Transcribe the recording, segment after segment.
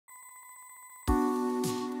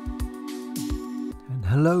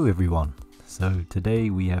Hello everyone. So today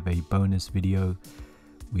we have a bonus video.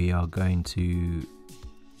 We are going to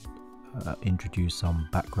introduce some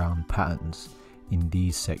background patterns in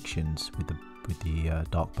these sections with the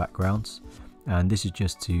dark backgrounds, and this is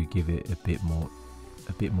just to give it a bit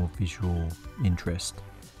more visual interest,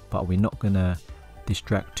 but we're not gonna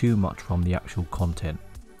distract too much from the actual content.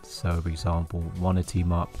 So for example, wanna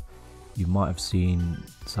team up, you might have seen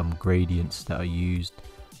some gradients that are used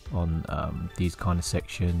on these kind of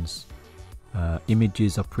sections.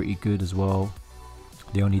 Images are pretty good as well.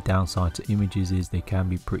 The only downside to images is they can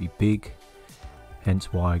be pretty big,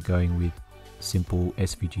 hence why going with simple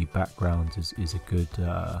SVG backgrounds is a good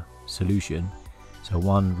solution. So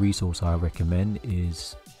one resource I recommend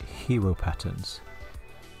is hero patterns,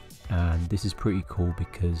 and this is pretty cool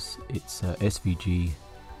because it's SVG.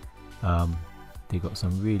 They got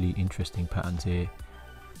some really interesting patterns here,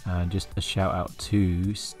 and just a shout out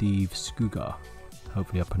to Steve Skuga,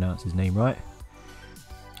 hopefully I pronounced his name right.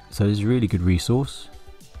 So this is a really good resource,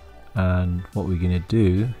 and what we're going to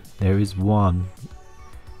do, there is one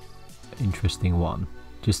interesting one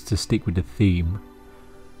just to stick with the theme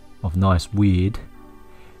of nice weird,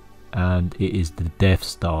 and it is the Death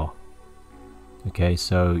Star. Okay,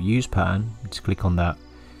 so use pattern, just click on that.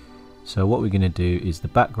 So what we're going to do is the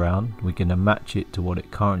background, we're going to match it to what it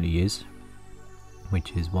currently is,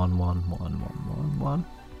 which is 1 1 1 1 1 1,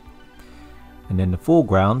 and then the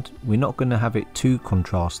foreground, we're not going to have it too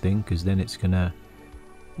contrasting because then it's gonna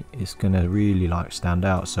really like stand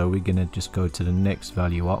out. So we're going to just go to the next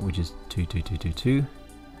value up, which is 2 2 2 2 2.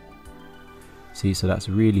 See, so that's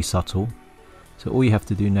really subtle. So all you have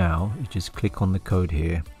to do now is just click on the code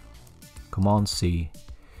here, Command C,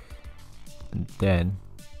 and then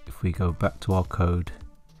if we go back to our code,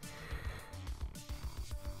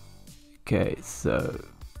 okay, so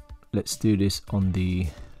let's do this on the,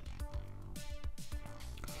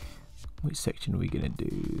 which section are we gonna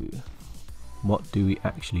do? What do we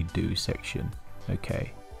actually do section?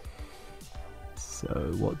 Okay,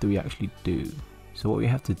 so what do we actually do? So what we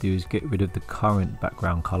have to do is get rid of the current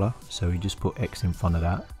background color. So we just put X in front of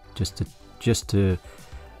that, just to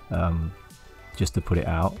put it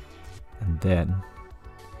out. And then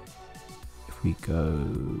if we go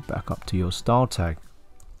back up to your style tag,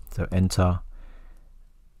 so enter.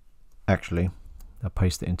 Actually, I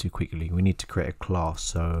pasted it in too quickly. We need to create a class.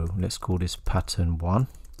 So let's call this pattern 1,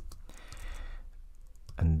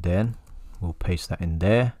 and then we'll paste that in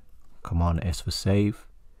there. Command S for save.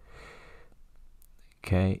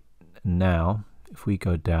 Okay, now if we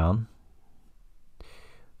go down,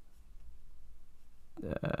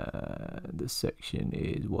 the section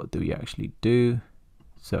is what do we actually do.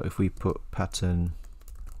 So if we put pattern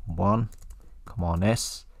 1, Command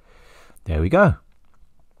S, there we go.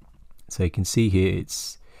 So you can see here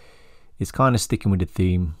it's kind of sticking with the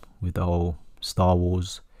theme with the whole Star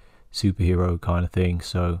Wars superhero kind of thing.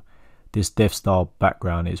 So this Death Star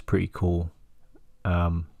background is pretty cool.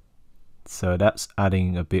 So that's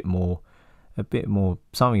adding a bit more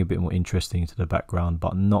something a bit more interesting to the background,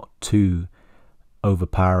 but not too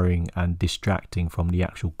overpowering and distracting from the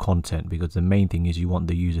actual content, because the main thing is you want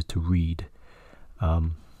the user to read.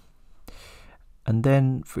 And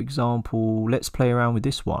then for example, let's play around with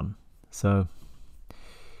this one. So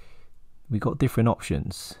we got different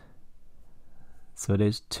options. So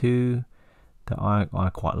there's two that I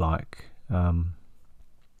quite like.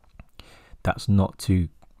 That's not too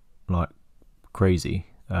like crazy.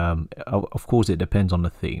 Of course it depends on the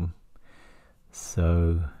theme.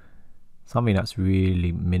 So something that's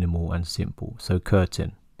really minimal and simple. So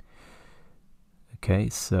curtain. Okay,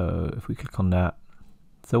 so if we click on that,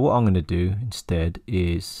 so what I'm going to do instead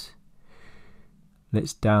is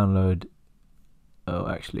let's download, oh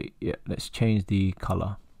actually yeah, let's change the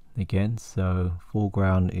color again. So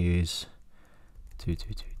foreground is 2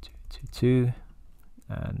 2 2 2 2 2,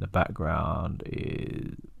 and the background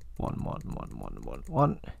is 1 1 1 1 1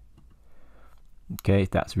 1. Okay,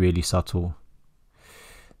 that's really subtle.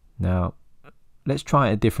 Now let's try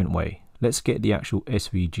it a different way. Let's get the actual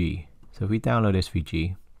SVG. So if we download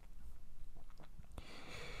SVG,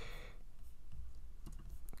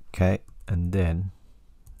 okay, and then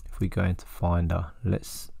if we go into Finder,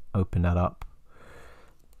 let's open that up.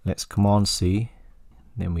 Let's Command C,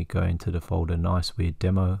 then we go into the folder Nice Weird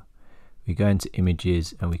Demo. We go into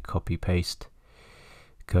Images and we copy paste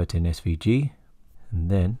curtain SVG,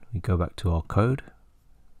 and then we go back to our code.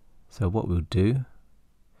 So what we'll do,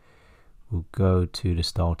 we'll go to the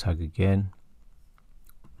style tag again.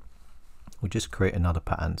 We'll just create another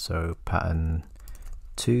pattern. So pattern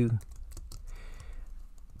 2,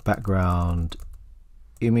 background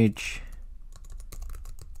image,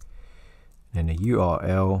 Then the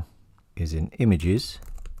URL is in images,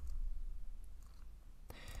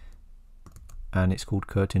 and it's called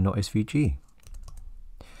curtain.svg.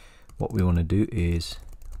 What we want to do is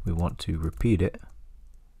we want to repeat it.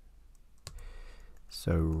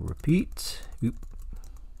 So repeat,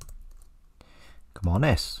 Command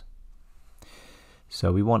S.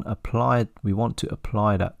 So we want to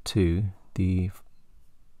apply that to the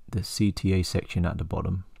CTA section at the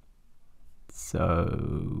bottom.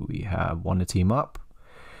 So we have want to team up,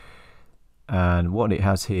 and what it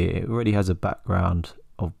has here, it already has a background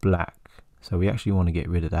of black, so we actually want to get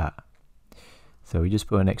rid of that. So we just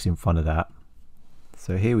put an X in front of that.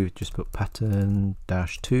 So here we've just put pattern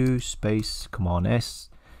 -2 space Command S.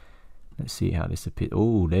 Let's see how this appears.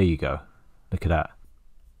 Oh, there you go. Look at that.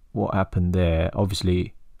 What happened there?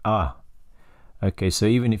 Obviously, okay, so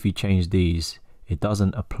even if you change these, it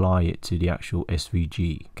doesn't apply it to the actual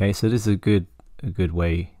SVG. Okay, so this is a good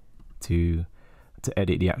way to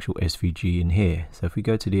edit the actual SVG in here. So if we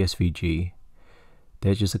go to the SVG,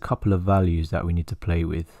 there's just a couple of values that we need to play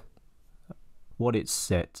with. What it's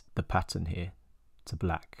set the pattern here to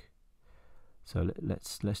black. So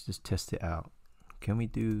let's just test it out. Can we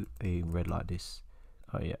do a red like this?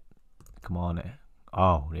 Oh yeah, come on.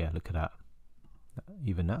 Oh yeah, look at that.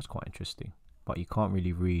 Even that's quite interesting, but you can't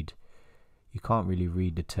really read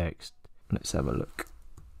the text. Let's have a look.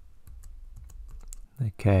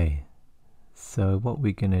 Okay, so what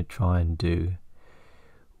we're gonna try and do,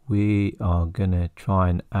 we are gonna try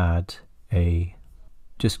and add a,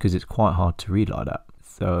 just because it's quite hard to read like that.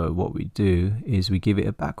 So what we do is we give it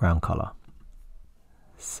a background color.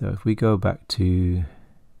 So if we go back to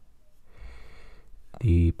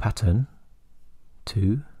the pattern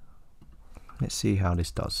 2, let's see how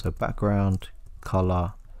this does. So background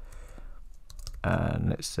color, and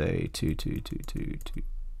let's say 2.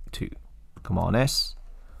 Command S.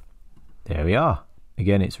 There we are.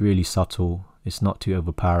 Again, it's really subtle. It's not too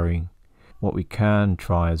overpowering. What we can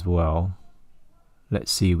try as well,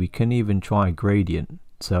 let's see, we can even try gradient.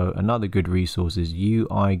 So another good resource is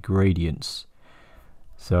UI gradients.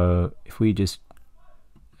 So if we just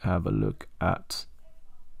have a look at,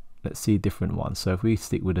 let's see different ones. So if we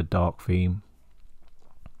stick with a dark theme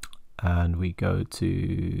and we go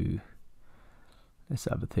to, let's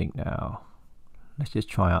have a think now. Let's just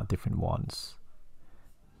try out different ones.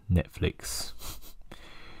 Netflix.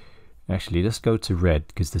 Actually, let's go to red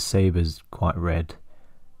because the saber's quite red.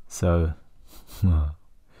 So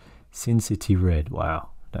Sin City red. Wow,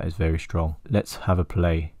 that is very strong. Let's have a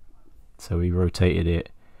play. So we rotated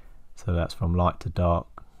it, so that's from light to dark.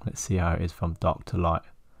 Let's see how it is from dark to light.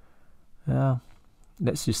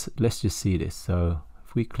 Let's just see this. So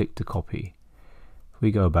if we click to copy, if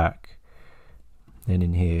we go back, then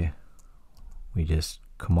in here we just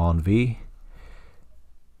Command V,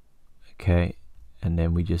 okay, and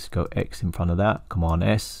then we just go X in front of that, Command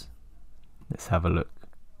S. Let's have a look,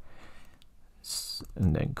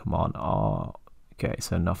 and then Command R. Okay,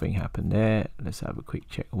 so nothing happened there. Let's have a quick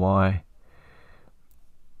check Y.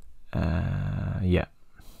 Yeah.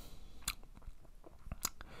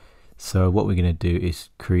 So what we're going to do is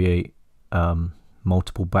create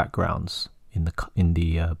multiple backgrounds in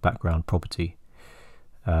the background property.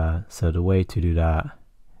 So the way to do that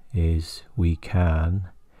is we can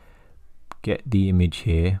get the image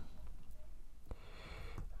here,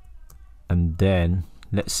 and then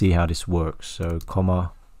let's see how this works. So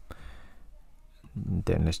comma,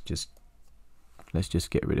 then let's just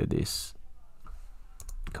get rid of this.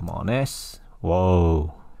 Command S.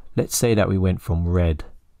 Whoa, let's say that we went from red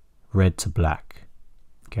to black.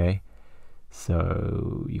 Okay,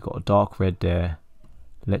 so you got a dark red there.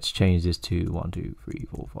 Let's change this to 1 2 3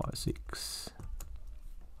 4 5 6,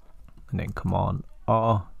 and then Command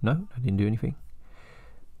R. No, I didn't do anything.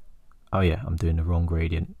 Oh yeah, I'm doing the wrong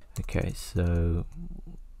gradient. Okay, so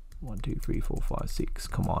 1 2 3 4 5 6,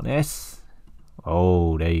 Command S.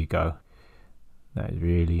 Oh, there you go. That is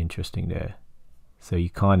really interesting there. So you're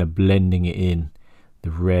kind of blending it in.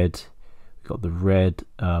 The red, we've got the red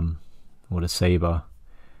or the saber,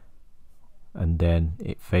 and then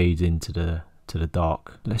it fades into the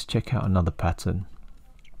dark. Let's check out another pattern.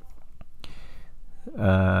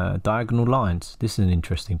 Diagonal lines. This is an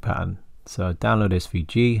interesting pattern. So download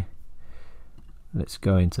SVG. Let's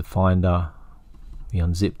go into Finder. We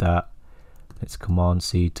unzip that. Let's Command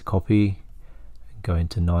C to copy. Go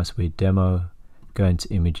into Nice Weird Demo. Go into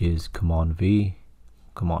Images. Command V.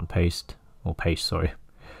 Command Paste, or paste, sorry.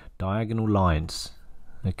 Diagonal lines.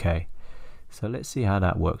 Okay. So let's see how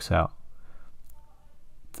that works out.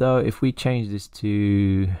 So if we change this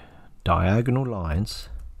to diagonal lines,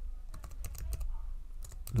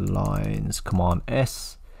 Command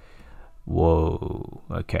S, Whoa,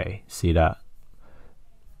 okay, see that?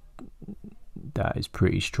 That is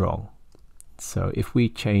pretty strong. So if we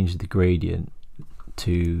change the gradient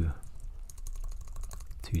to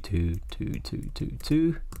 2,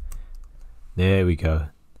 there we go.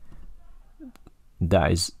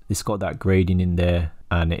 It's got that gradient in there,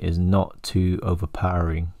 and it is not too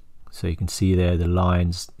overpowering. So you can see there the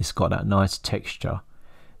lines, it's got that nice texture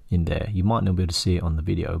in there. You might not be able to see it on the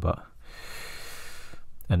video, but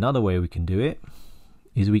another way we can do it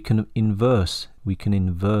is we can inverse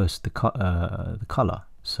the color.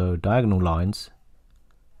 So diagonal lines,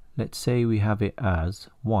 let's say we have it as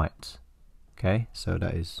white. Okay, so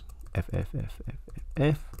that is F.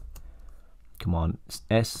 Come on,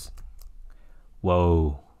 S.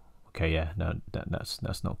 Whoa. Okay, yeah, no,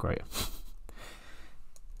 that's not great.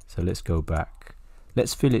 So let's go back.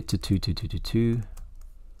 Let's fill it to 2.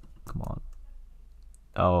 Come on.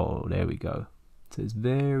 Oh, there we go. So it's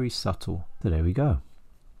very subtle. So there we go.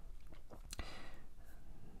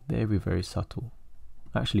 Very, very subtle.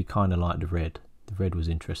 Actually, kind of like the red. The red was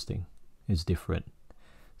interesting. It's different.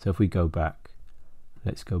 So if we go back,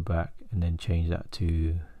 let's go back and then change that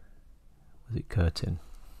to, was it curtain?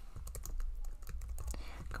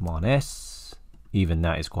 Come on, S. Even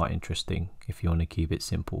that is quite interesting if you want to keep it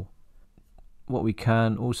simple. What we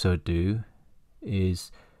can also do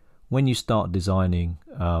is when you start designing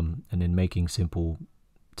and then making simple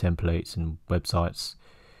templates and websites,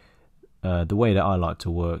 the way that I like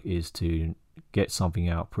to work is to get something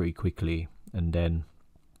out pretty quickly and then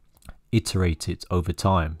iterate it over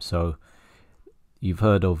time. So you've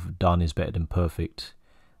heard of done is better than perfect.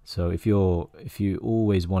 So if you're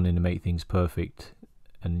always wanting to make things perfect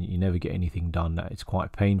and you never get anything done, that it's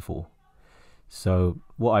quite painful. So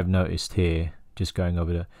what I've noticed here, just going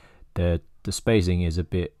over the spacing is a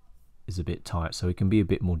bit tight, so it can be a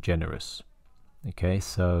bit more generous. Okay,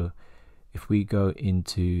 so if we go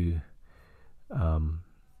into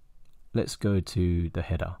let's go to the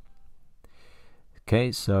header.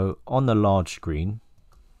 Okay, so on the large screen,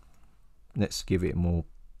 let's give it more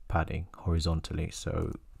padding horizontally,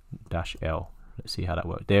 so -L. Let's see how that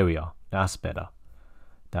works. There we are. That's better.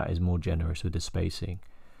 That is more generous with the spacing.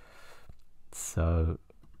 So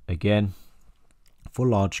again, for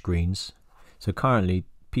large screens, so currently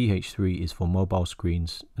PH3 is for mobile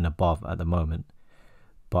screens and above at the moment,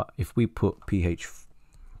 but if we put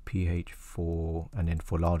PH4 and then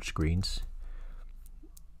for large screens,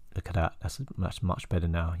 look at that, that's much better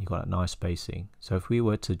now. You got that nice spacing. So if we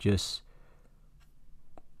were to just,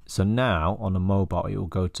 so now on a mobile it will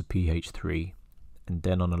go to PH3, and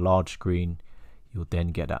then on a large screen you'll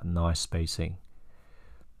then get that nice spacing.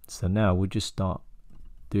 So now we'll just start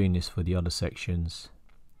doing this for the other sections.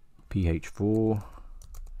 PH4,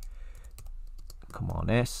 come on,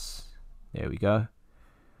 S, there we go.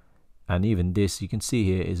 And even this, you can see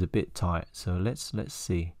here, is a bit tight. So let's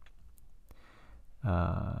see.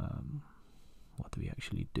 What do we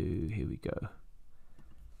actually do? Here we go.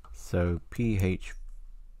 So PH,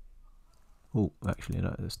 oh, actually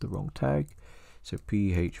no, that's the wrong tag. So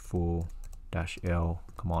PH4-L,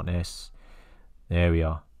 come on, S. There we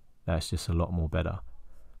are. That's just a lot more better.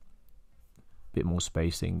 Bit more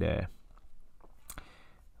spacing there.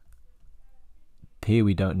 Here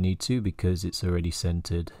we don't need to because it's already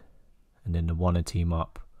centered. And then the wanna team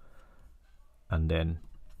up, and then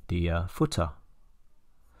the footer.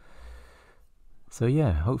 So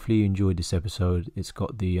yeah, hopefully you enjoyed this episode. It's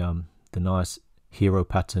got the nice hero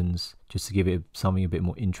patterns just to give it something a bit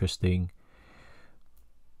more interesting,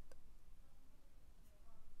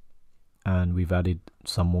 and we've added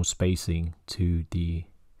some more spacing to the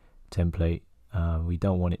template. We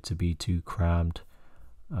don't want it to be too crammed.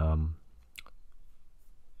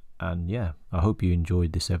 And yeah, I hope you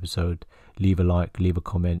enjoyed this episode. Leave a like, leave a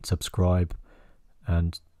comment, subscribe,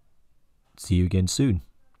 and see you again soon.